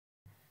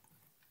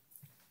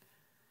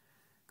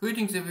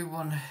Greetings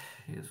everyone,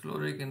 here's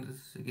Lodrik and this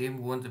is the Game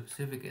War in the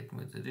Pacific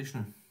Admirals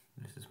Edition.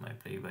 This is my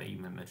play by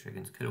email match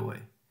against KilRoy.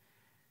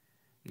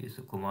 He is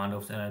the commander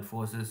of the Allied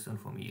Forces and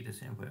for me it is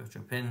the Empire of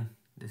Japan.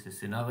 This is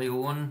scenario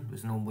 1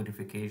 with no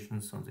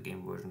modifications on the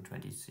game version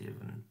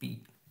 27B.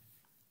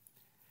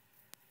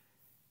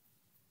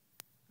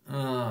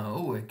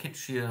 I catch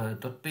here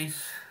dot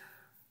base.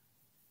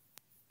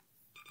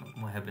 Not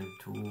more happened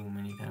too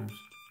many times,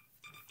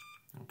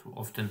 not too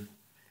often.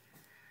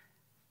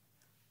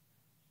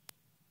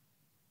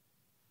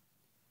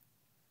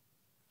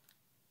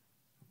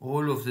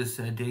 All of these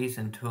days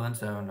and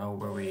turns are now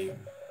very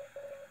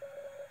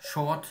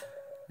short.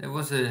 There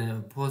was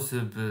a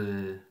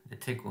possible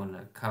attack on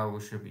a cargo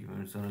ship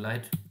even with on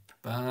light,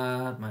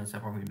 but my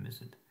submarine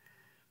missed it.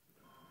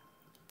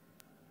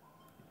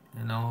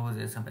 And now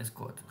there's some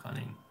escort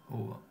running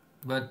over,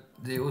 but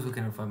they also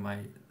cannot find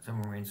my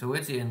submarine. So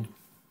at the end,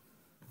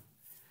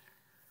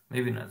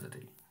 maybe another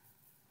day.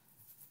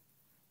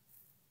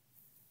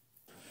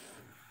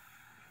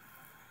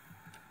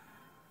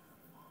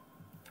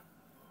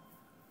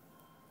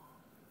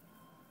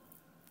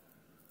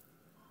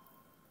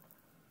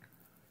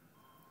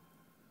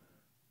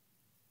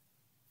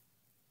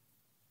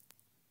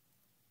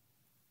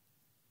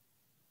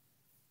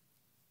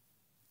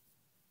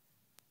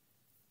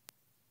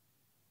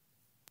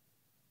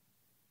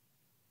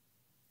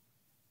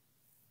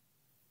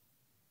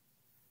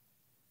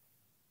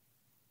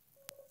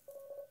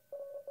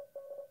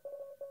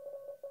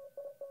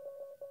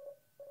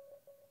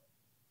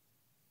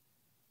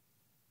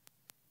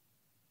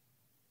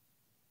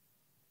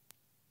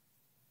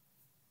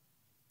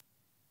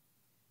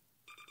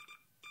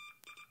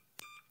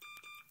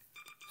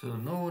 So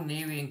no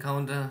Navy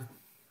encounter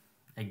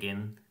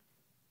again.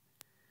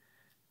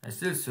 I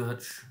still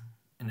search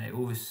and I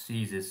always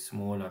see these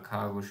smaller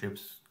cargo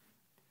ships,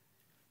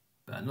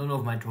 but none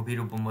of my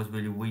torpedo bombers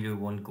really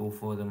won't go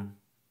for them.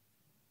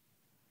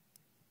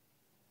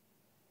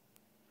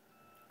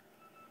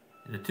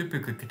 The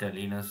typical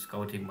Catalina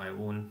scouting my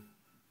own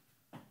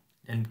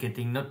and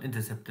getting not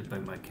intercepted by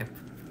my cap,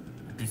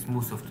 at least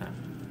most of the time.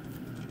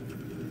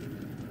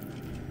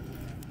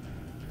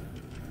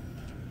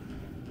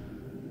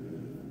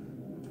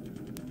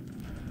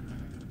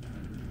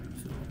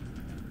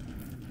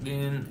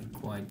 Again, a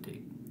quiet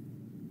day.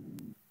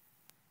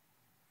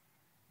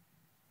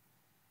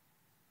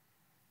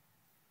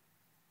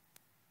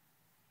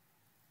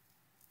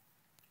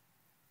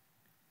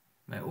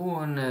 My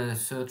own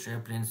search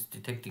airplanes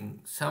detecting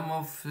some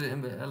of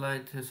the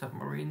Allied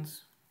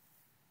submarines.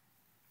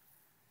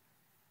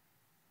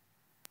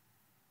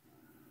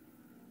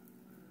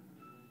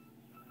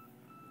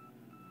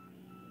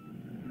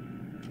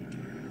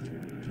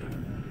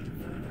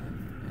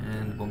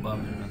 And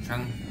bombardment on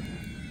Chang.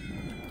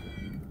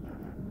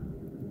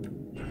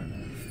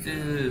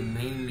 Still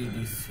mainly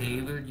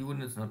disabled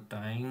units, not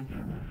dying.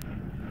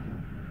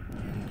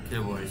 And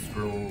KilRoy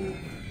slow.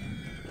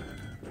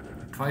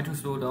 Try to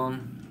slow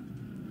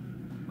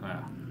down.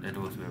 Well, that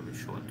was very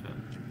short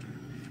term.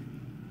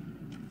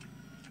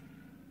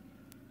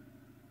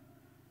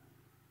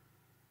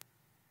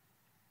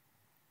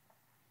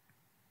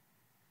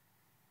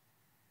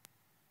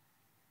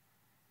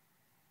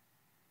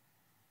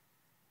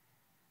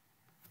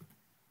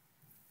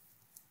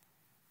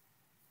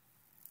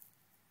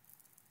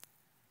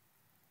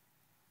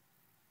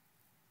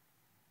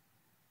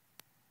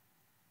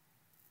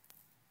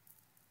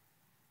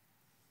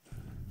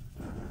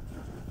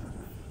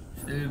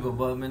 Still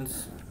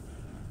bombardments,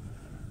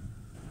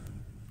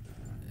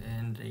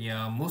 and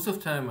yeah, most of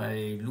the time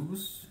I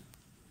lose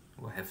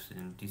or have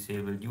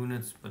disabled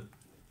units, but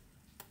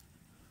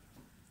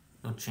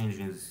not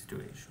changing the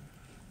situation.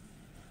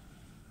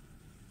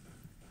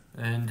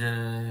 And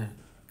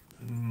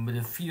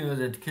the fear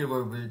that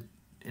KilRoy will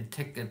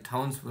attack at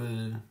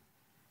Townsville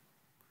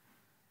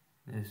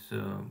is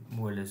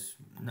more or less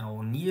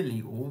now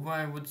nearly over,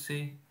 I would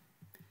say.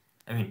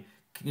 I mean,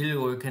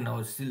 KilRoy can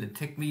now still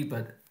attack me,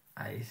 but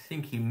I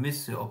think he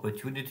missed the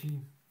opportunity.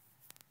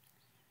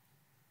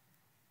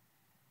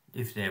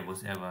 If there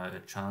was ever a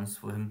chance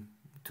for him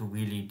to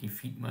really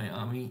defeat my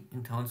army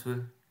in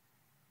Townsville.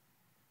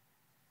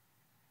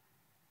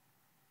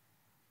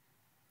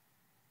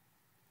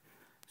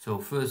 So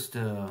first,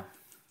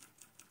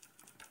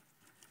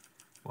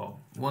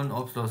 one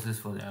ops losses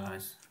for the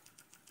Allies.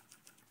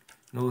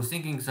 No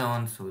sinking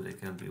sound, so they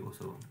can be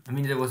also. I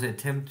mean, there was an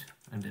attempt,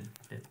 and then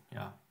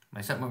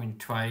my submarine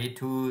tried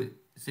to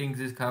sink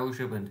this cargo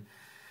ship, and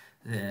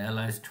the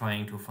Allies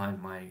trying to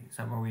find my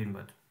submarine,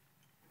 but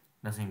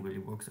nothing really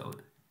works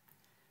out.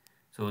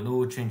 So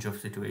no change of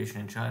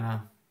situation in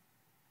China.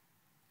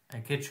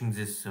 I'm catching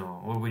this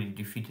already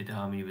defeated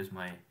army with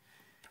my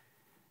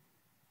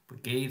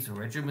brigades or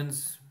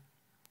regiments.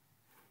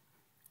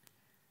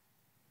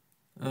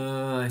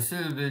 I'm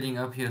still building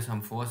up here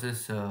some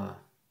forces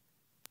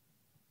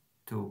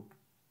to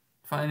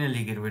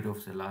finally get rid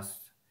of the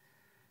last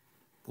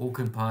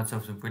broken parts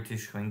of the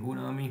British Rangoon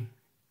army.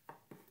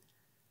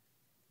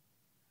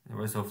 The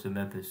rest of the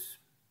map is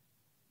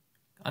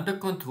under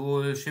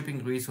control,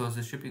 shipping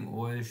resources, shipping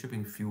oil,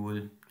 shipping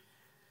fuel,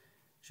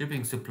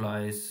 shipping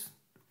supplies.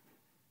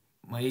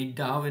 My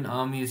Darwin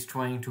army is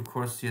trying to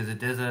cross here the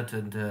desert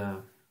and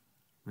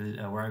will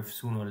arrive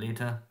sooner or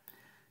later.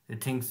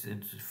 It thinks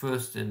it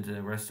first and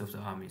the rest of the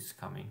army is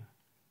coming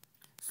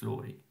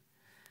slowly.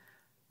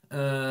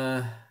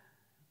 So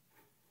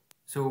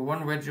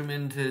one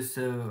regiment is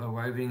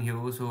arriving here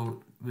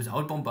also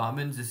without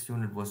bombardment. This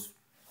unit was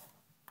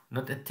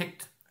not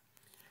attacked.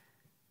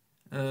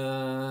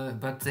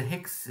 But the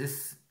hex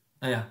is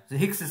the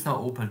hex is now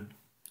open.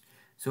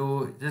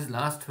 So this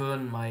last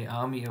turn my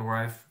army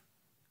arrived,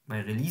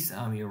 my release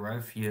army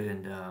arrived here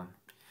in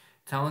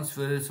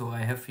Townsville. So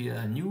I have here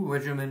a new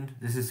regiment.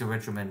 This is the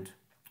regiment.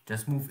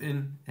 Just move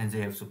in and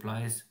they have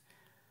supplies.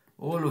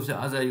 All of the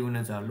other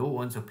units are low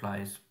on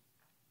supplies.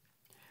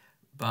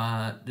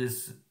 But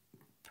this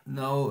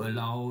now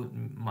allowed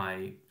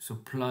my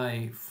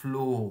supply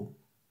flow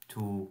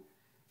to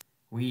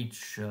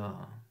reach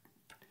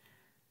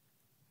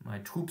my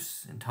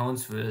troops in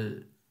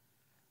Townsville,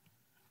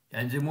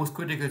 and the most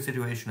critical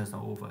situation is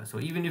now over. So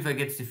even if I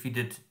get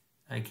defeated,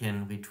 I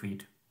can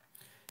retreat.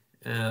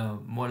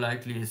 More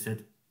likely is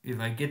that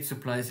if I get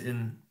supplies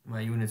in,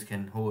 my units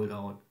can hold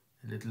out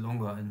a little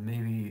longer, and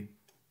maybe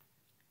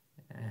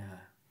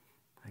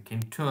I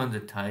can turn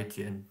the tide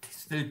here and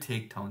still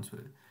take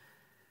Townsville.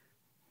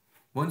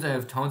 Once I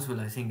have Townsville,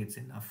 I think it's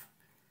enough.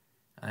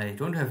 I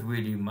don't have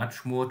really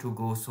much more to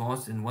go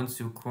south, and once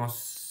you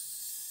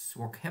cross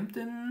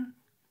Rockhampton,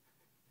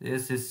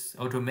 there's this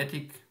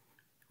automatic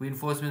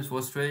reinforcements for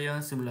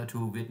Australia, similar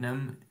to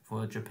Vietnam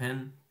for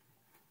Japan.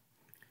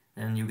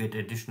 And you get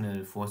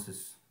additional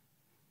forces.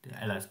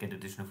 The Allies get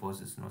additional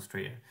forces in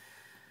Australia.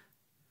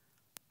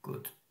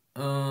 Good.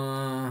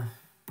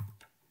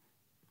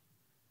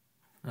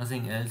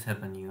 Nothing else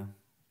happened here.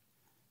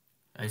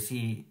 I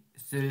see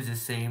still the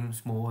same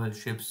small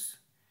ships,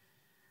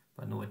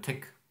 but no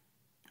attack.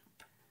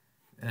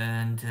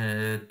 And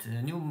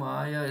the new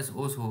Maya is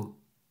also,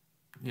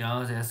 there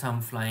are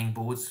some flying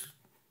boats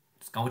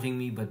scouting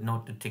me, but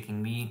not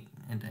attacking me.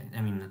 And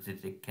I mean, not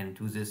that they can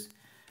do this.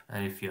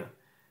 If you're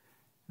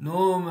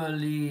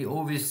normally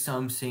always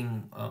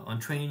something on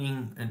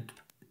training, and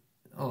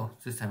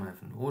this time I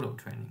have an auto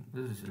training.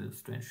 This is a little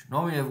strange.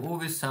 Normally I have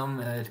always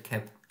some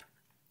cap.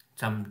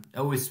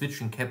 Always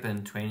switching cap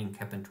and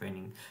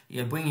training.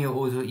 Yeah, bring here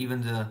also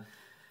even the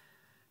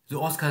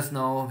Oscars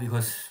now,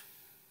 because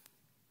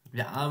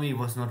the army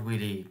was not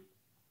really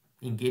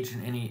engaged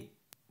in any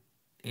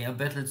air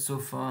battles so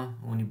far,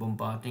 only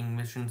bombarding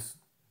missions.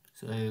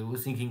 So I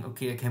was thinking,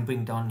 okay, I can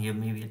bring down here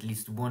maybe at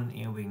least one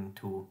air wing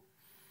to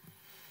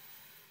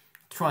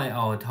try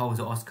out how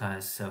the Oscar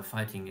is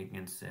fighting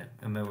against the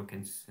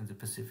Americans in the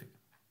Pacific.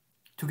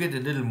 To get a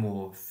little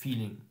more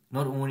feeling,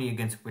 not only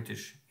against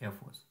British Air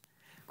Force.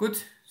 Good,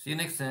 see you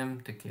next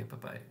time, take care, bye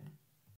bye.